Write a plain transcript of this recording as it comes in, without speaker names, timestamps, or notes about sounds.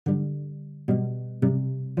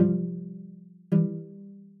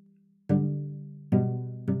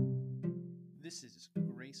This is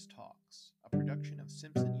Grace Talks, a production of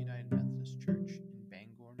Simpson United Methodist Church in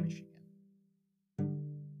Bangor, Michigan.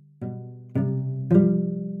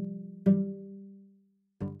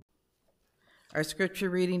 Our scripture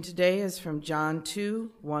reading today is from John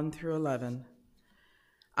 2, 1 through 11.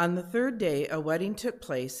 On the third day, a wedding took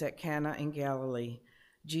place at Cana in Galilee.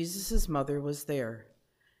 Jesus' mother was there,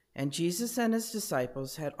 and Jesus and his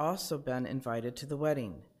disciples had also been invited to the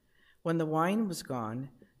wedding. When the wine was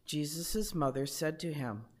gone, Jesus' mother said to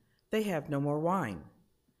him, "They have no more wine."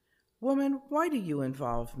 "Woman, why do you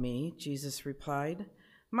involve me?" Jesus replied.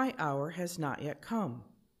 "My hour has not yet come."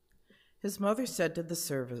 His mother said to the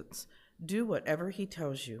servants, "Do whatever he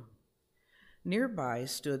tells you." Nearby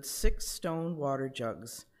stood 6 stone water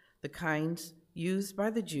jugs, the kinds used by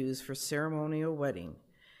the Jews for ceremonial wedding,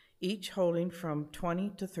 each holding from 20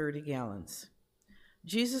 to 30 gallons.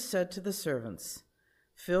 Jesus said to the servants,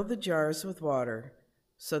 "Fill the jars with water,"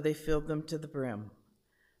 so they filled them to the brim.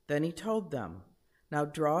 Then he told them, "Now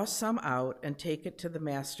draw some out and take it to the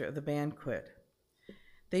master of the banquet."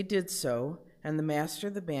 They did so, and the master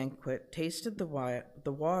of the banquet tasted the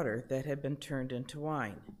water that had been turned into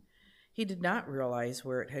wine. He did not realize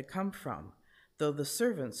where it had come from, though the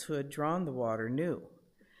servants who had drawn the water knew.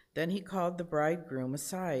 Then he called the bridegroom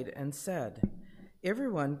aside and said,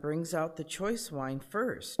 "Everyone brings out the choice wine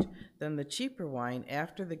first, then the cheaper wine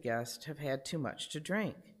after the guests have had too much to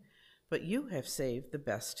drink. But you have saved the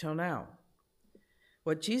best till now."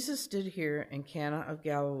 What Jesus did here in Cana of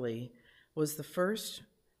Galilee was the first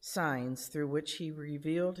signs through which he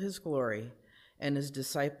revealed his glory, and his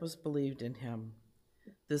disciples believed in him.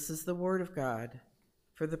 This is the word of God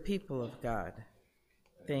for the people of God.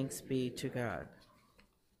 Thanks be to God.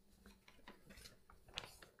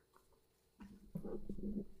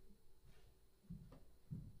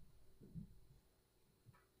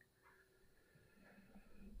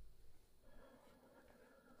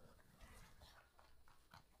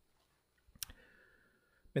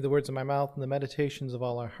 May the words of my mouth and the meditations of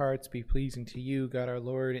all our hearts be pleasing to you, God our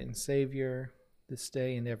Lord and Savior, this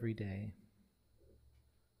day and every day.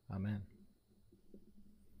 Amen.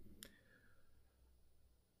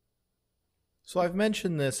 So I've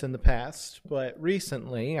mentioned this in the past, but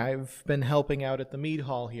recently I've been helping out at the mead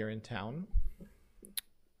hall here in town.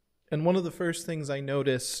 And one of the first things I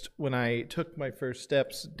noticed when I took my first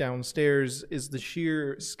steps downstairs is the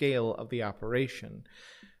sheer scale of the operation.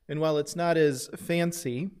 And while it's not as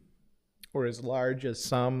fancy or as large as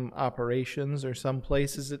some operations or some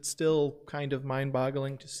places, it's still kind of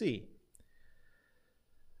mind-boggling to see.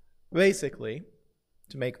 Basically,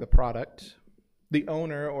 to make the product, the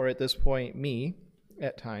owner, or at this point me,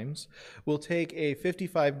 at times, will take a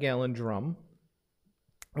 55-gallon drum,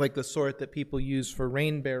 like the sort that people use for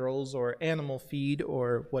rain barrels or animal feed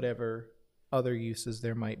or whatever other uses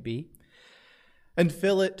there might be, and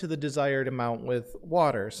fill it to the desired amount with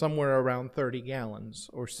water, somewhere around 30 gallons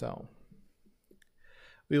or so.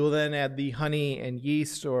 We will then add the honey and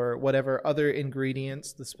yeast or whatever other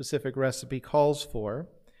ingredients the specific recipe calls for,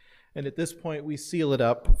 and at this point we seal it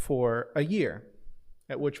up for a year,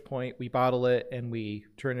 at which point we bottle it and we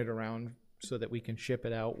turn it around so that we can ship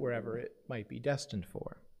it out wherever it might be destined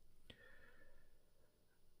for.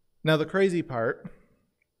 Now the crazy part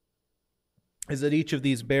is that each of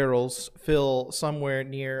these barrels fill somewhere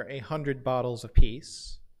near 100 bottles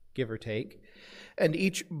apiece, give or take, and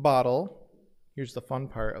each bottle, here's the fun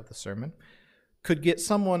part of the sermon, could get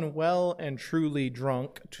someone well and truly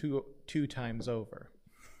drunk two times over,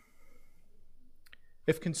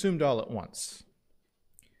 if consumed all at once.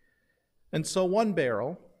 And so one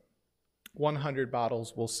barrel, 100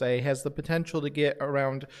 bottles we'll say, has the potential to get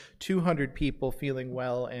around 200 people feeling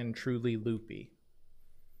well and truly loopy.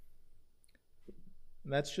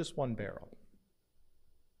 And that's just one barrel.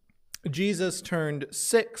 Jesus turned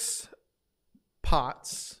 6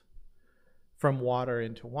 pots from water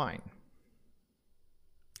into wine.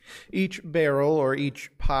 Each barrel or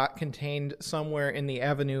each pot contained somewhere in the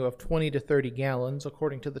avenue of 20 to 30 gallons,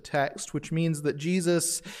 according to the text, which means that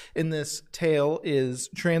Jesus in this tale is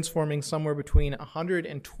transforming somewhere between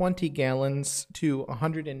 120 gallons to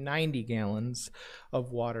 190 gallons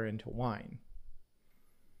of water into wine.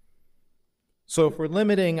 So if we're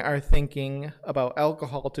limiting our thinking about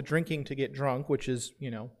alcohol to drinking to get drunk, which is,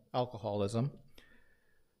 alcoholism,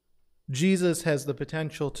 Jesus has the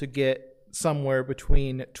potential to get somewhere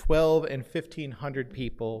between 12 and 1,500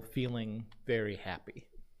 people feeling very happy.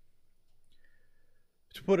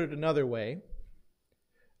 To put it another way,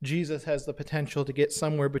 Jesus has the potential to get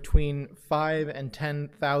somewhere between 5 and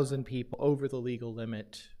 10,000 people over the legal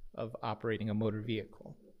limit of operating a motor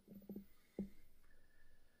vehicle.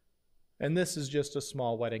 And this is just a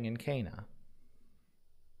small wedding in Cana.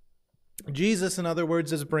 Jesus, in other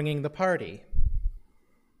words, is bringing the party.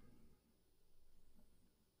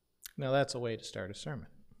 Now, that's a way to start a sermon.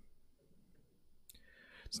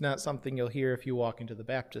 It's not something you'll hear if you walk into the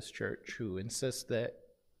Baptist church, who insist that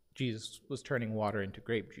Jesus was turning water into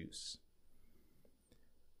grape juice.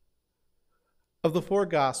 Of the four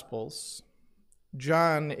Gospels,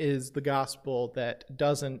 John is the gospel that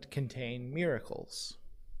doesn't contain miracles.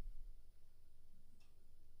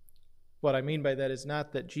 What I mean by that is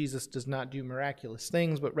not that Jesus does not do miraculous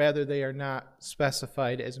things, but rather they are not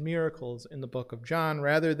specified as miracles in the book of John.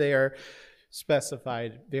 Rather, they are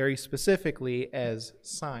specified very specifically as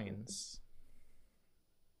signs.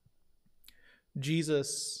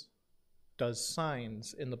 Jesus does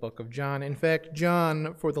signs in the book of John. In fact,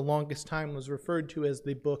 John, for the longest time, was referred to as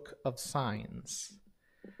the book of signs.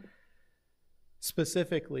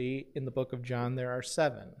 Specifically, in the book of John, there are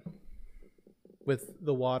 7, with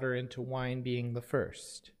the water into wine being the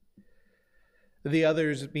first. The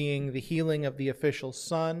others being the healing of the official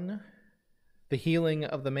son, the healing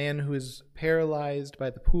of the man who is paralyzed by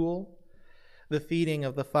the pool, the feeding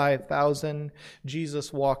of the 5,000,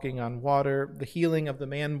 Jesus walking on water, the healing of the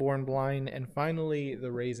man born blind, and finally the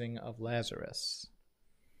raising of Lazarus.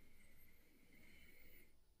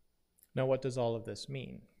 Now, what does all of this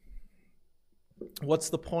mean? What's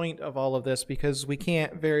the point of all of this? Because we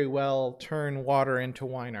can't very well turn water into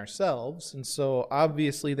wine ourselves, and so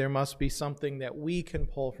obviously there must be something that we can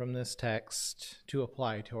pull from this text to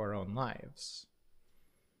apply to our own lives.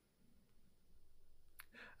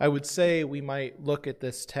 I would say we might look at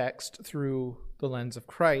this text through the lens of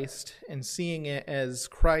Christ and seeing it as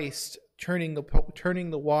Christ turning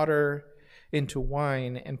the water into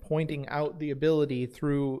wine and pointing out the ability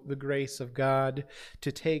through the grace of God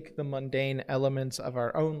to take the mundane elements of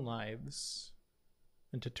our own lives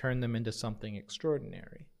and to turn them into something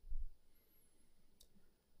extraordinary.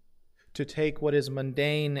 To take what is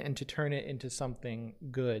mundane and to turn it into something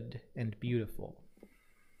good and beautiful.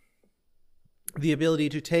 The ability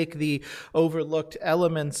to take the overlooked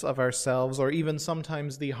elements of ourselves, or even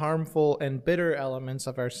sometimes the harmful and bitter elements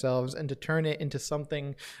of ourselves, and to turn it into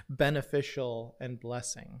something beneficial and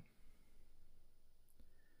blessing.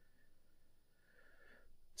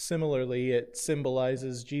 Similarly, it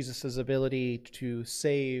symbolizes Jesus' ability to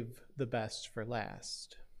save the best for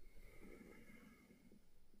last.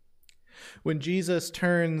 When Jesus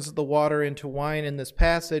turns the water into wine in this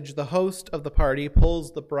passage, the host of the party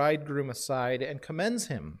pulls the bridegroom aside and commends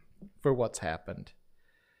him for what's happened,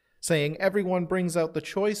 saying, "Everyone brings out the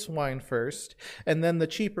choice wine first, and then the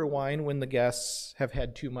cheaper wine when the guests have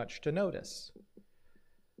had too much to notice.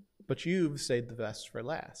 But you've saved the best for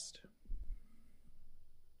last."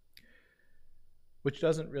 Which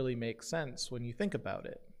doesn't really make sense when you think about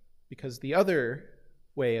it, because the other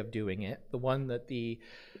way of doing it, the one that the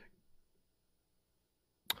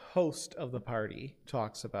host of the party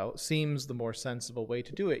talks about, seems the more sensible way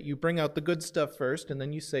to do it. You bring out the good stuff first, and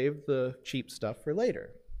then you save the cheap stuff for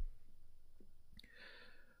later.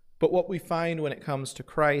 But what we find when it comes to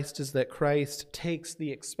Christ is that Christ takes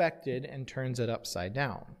the expected and turns it upside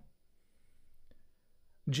down.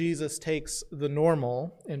 Jesus takes the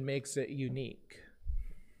normal and makes it unique.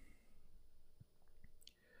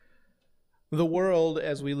 The world,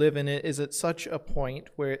 as we live in it, is at such a point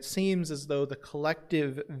where it seems as though the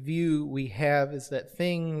collective view we have is that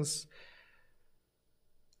things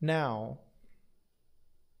now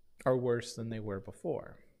are worse than they were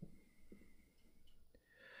before.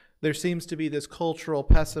 There seems to be this cultural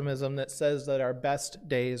pessimism that says that our best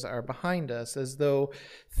days are behind us, as though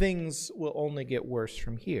things will only get worse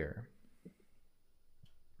from here.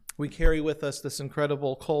 We carry with us this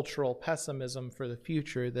incredible cultural pessimism for the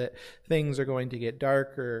future, that things are going to get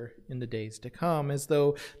darker in the days to come, as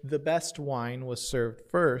though the best wine was served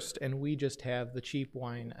first and we just have the cheap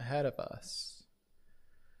wine ahead of us.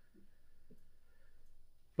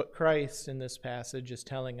 But Christ in this passage is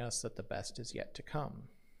telling us that the best is yet to come.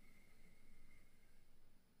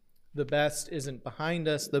 The best isn't behind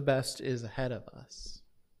us, the best is ahead of us.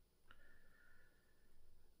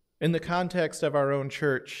 In the context of our own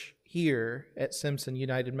church here at Simpson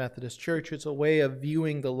United Methodist Church, it's a way of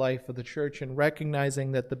viewing the life of the church and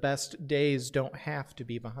recognizing that the best days don't have to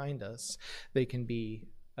be behind us. They can be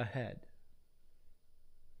ahead.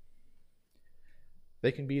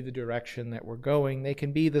 They can be the direction that we're going. They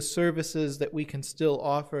can be the services that we can still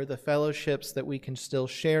offer, the fellowships that we can still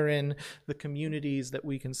share in, the communities that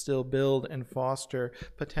we can still build and foster.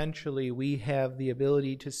 Potentially, we have the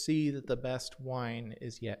ability to see that the best wine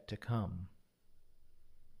is yet to come.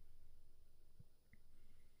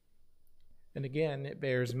 And again, it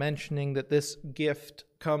bears mentioning that this gift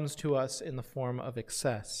comes to us in the form of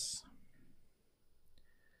excess.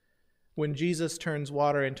 When Jesus turns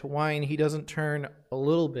water into wine, he doesn't turn a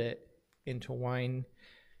little bit into wine.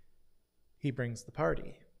 He brings the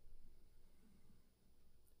party.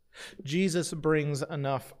 Jesus brings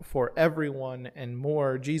enough for everyone and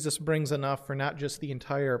more. Jesus brings enough for not just the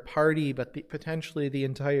entire party, but potentially the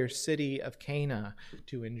entire city of Cana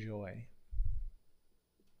to enjoy.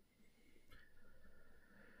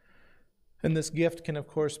 And this gift can, of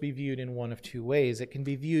course, be viewed in one of two ways. It can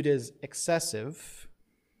be viewed as excessive,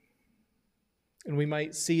 and we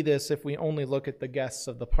might see this if we only look at the guests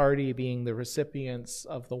of the party being the recipients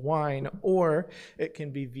of the wine, or it can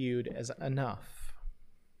be viewed as enough.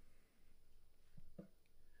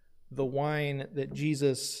 The wine that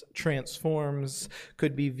Jesus transforms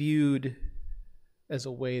could be viewed as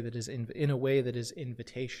a way that is in a way that is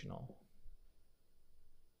invitational.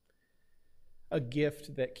 A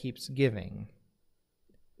gift that keeps giving.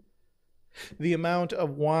 The amount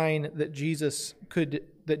of wine that Jesus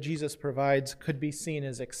provides could be seen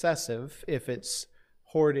as excessive if it's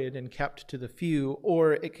hoarded and kept to the few,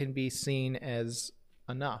 or it can be seen as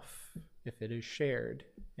enough if it is shared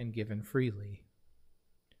and given freely.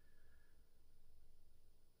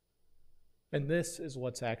 And this is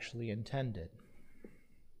what's actually intended.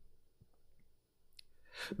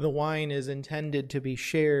 The wine is intended to be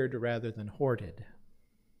shared rather than hoarded.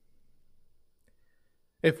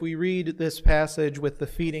 If we read this passage with the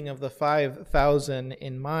feeding of the 5,000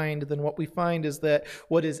 in mind, then what we find is that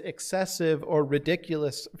what is excessive or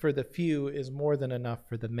ridiculous for the few is more than enough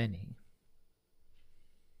for the many.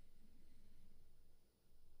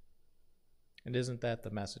 And isn't that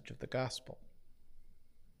the message of the gospel?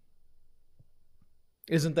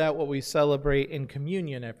 Isn't that what we celebrate in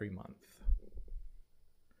communion every month?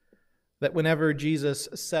 That whenever Jesus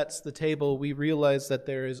sets the table, we realize that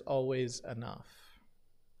there is always enough.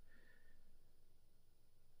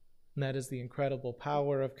 And that is the incredible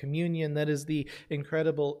power of communion. That is the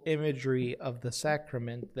incredible imagery of the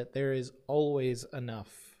sacrament, that there is always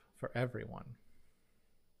enough for everyone.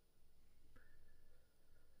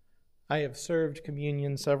 I have served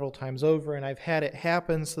communion several times over, and I've had it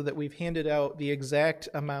happen so that we've handed out the exact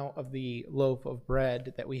amount of the loaf of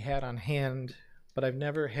bread that we had on hand, but I've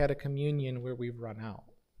never had a communion where we've run out.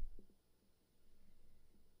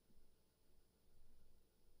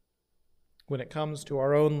 When it comes to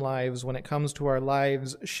our own lives, when it comes to our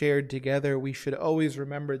lives shared together, we should always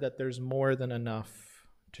remember that there's more than enough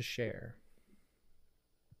to share.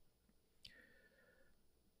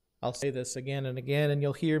 I'll say this again and again, and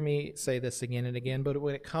you'll hear me say this again and again, but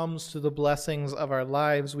when it comes to the blessings of our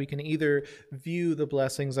lives, we can either view the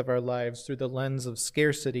blessings of our lives through the lens of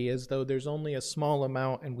scarcity, as though there's only a small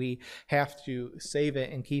amount and we have to save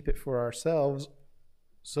it and keep it for ourselves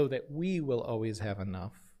so that we will always have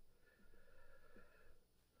enough.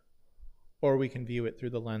 Or we can view it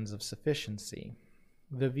through the lens of sufficiency,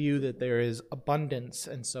 the view that there is abundance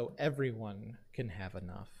and so everyone can have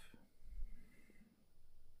enough.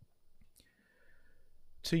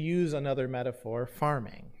 To use another metaphor,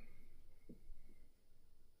 farming.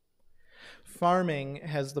 Farming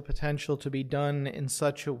has the potential to be done in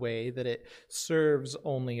such a way that it serves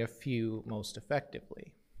only a few most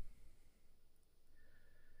effectively.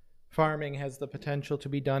 Farming has the potential to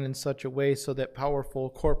be done in such a way so that powerful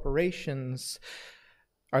corporations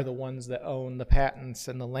are the ones that own the patents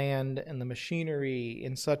and the land and the machinery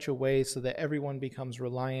in such a way so that everyone becomes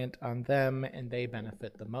reliant on them and they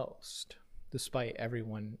benefit the most, despite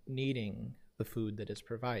everyone needing the food that is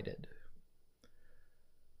provided.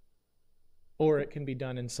 Or it can be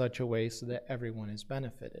done in such a way so that everyone is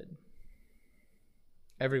benefited.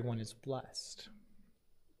 Everyone is blessed.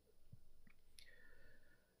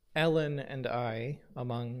 Ellen and I,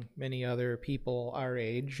 among many other people our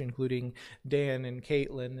age, including Dan and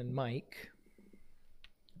Caitlin and Mike,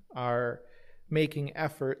 are making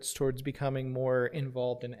efforts towards becoming more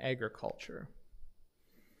involved in agriculture.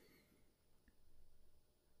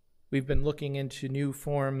 We've been looking into new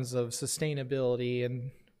forms of sustainability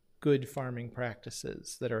and good farming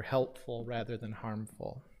practices that are helpful rather than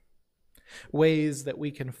harmful. Ways that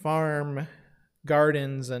we can farm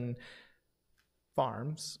gardens and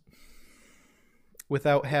farms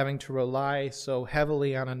without having to rely so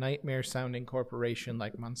heavily on a nightmare-sounding corporation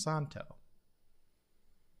like Monsanto.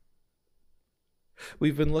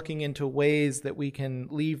 We've been looking into ways that we can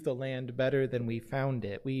leave the land better than we found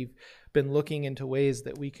it. We've been looking into ways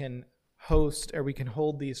that we can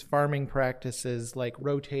hold these farming practices like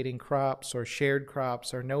rotating crops or shared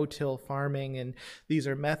crops or no-till farming, and these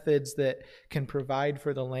are methods that can provide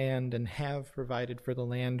for the land and have provided for the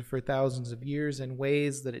land for thousands of years in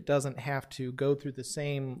ways that it doesn't have to go through the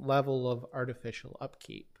same level of artificial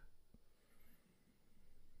upkeep.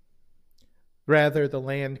 Rather, the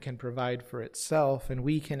land can provide for itself, and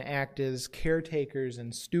we can act as caretakers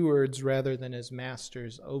and stewards rather than as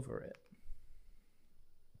masters over it.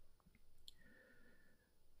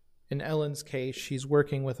 In Ellen's case, she's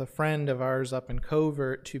working with a friend of ours up in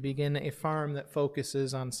Covert to begin a farm that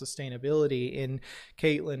focuses on sustainability. In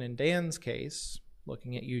Caitlin and Dan's case,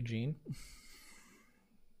 looking at Eugene,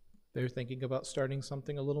 they're thinking about starting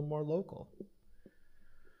something a little more local.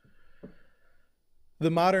 The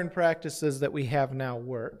modern practices that we have now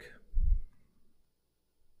work,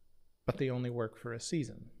 but they only work for a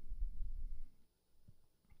season.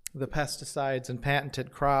 The pesticides and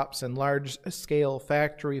patented crops and large-scale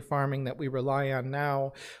factory farming that we rely on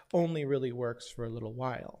now only really works for a little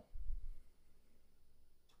while.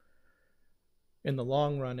 In the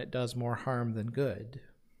long run, it does more harm than good.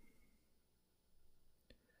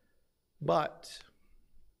 But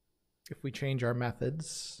if we change our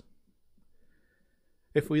methods,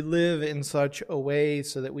 if we live in such a way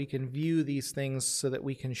so that we can view these things, so that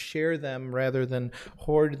we can share them rather than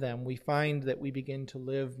hoard them, we find that we begin to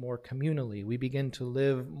live more communally. We begin to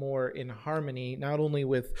live more in harmony, not only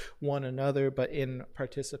with one another, but in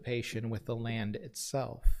participation with the land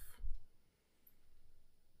itself.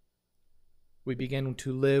 We begin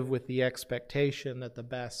to live with the expectation that the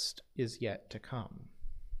best is yet to come.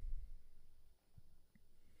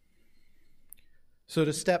 So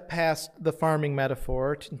to step past the farming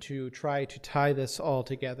metaphor, to try to tie this all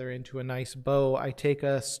together into a nice bow, I take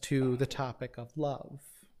us to the topic of love.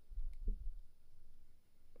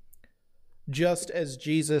 Just as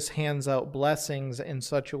Jesus hands out blessings in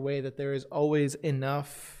such a way that there is always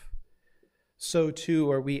enough, so too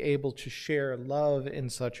are we able to share love in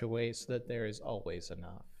such a way so that there is always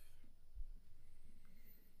enough.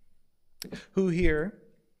 Who here,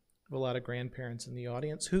 a lot of grandparents in the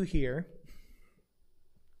audience, who here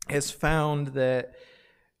has found that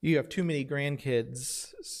you have too many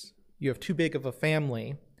grandkids, you have too big of a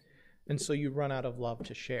family, and so you run out of love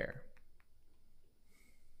to share?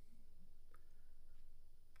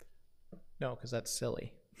 No, because that's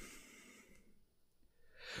silly.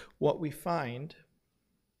 What we find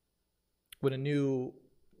when a new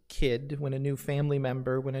kid, when a new family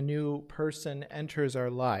member, when a new person enters our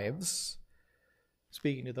lives,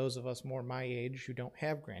 speaking to those of us more my age who don't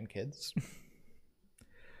have grandkids,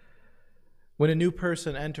 when a new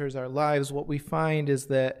person enters our lives, what we find is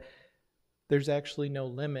that there's actually no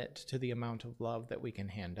limit to the amount of love that we can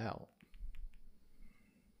hand out.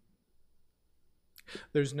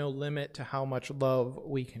 There's no limit to how much love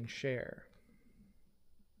we can share.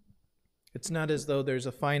 It's not as though there's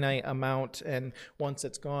a finite amount and once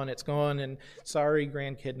it's gone, and sorry,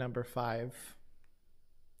 grandkid number 5,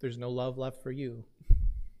 there's no love left for you.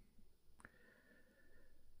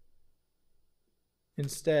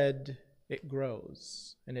 Instead, it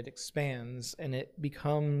grows and it expands and it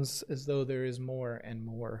becomes as though there is more and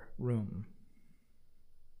more room.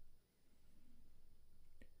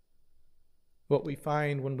 What we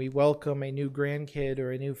find when we welcome a new grandkid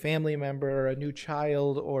or a new family member or a new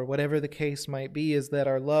child or whatever the case might be is that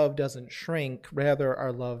our love doesn't shrink, rather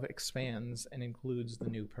our love expands and includes the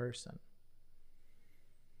new person.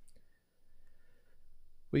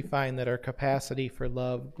 We find that our capacity for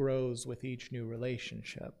love grows with each new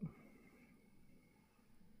relationship.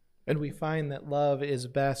 And we find that love is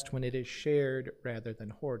best when it is shared rather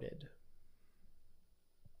than hoarded.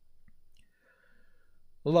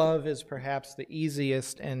 Love is perhaps the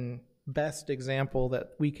easiest and best example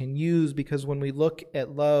that we can use because when we look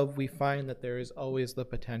at love, we find that there is always the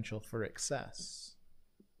potential for excess.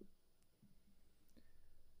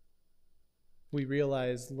 We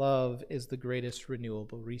realize love is the greatest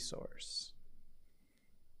renewable resource.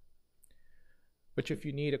 Which, if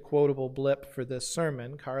you need a quotable blip for this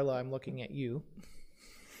sermon, Carla, I'm looking at you.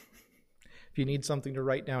 If you need something to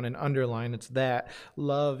write down and underline, it's that.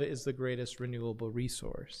 Love is the greatest renewable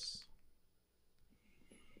resource.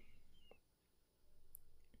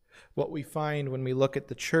 What we find when we look at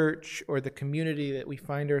the church or the community that we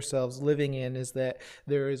find ourselves living in is that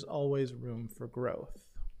there is always room for growth.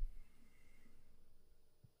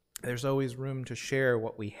 There's always room to share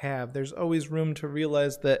what we have. There's always room to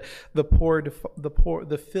realize that the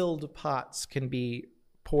filled pots can be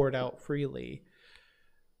poured out freely.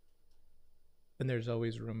 And there's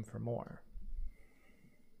always room for more.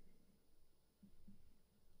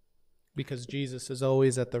 Because Jesus is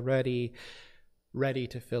always at the ready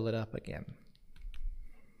to fill it up again.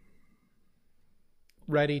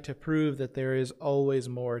 Ready to prove that there is always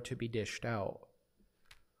more to be dished out.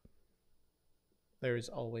 There is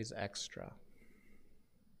always extra.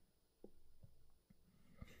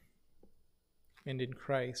 And in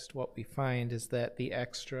Christ, what we find is that the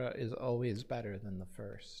extra is always better than the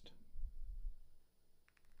first.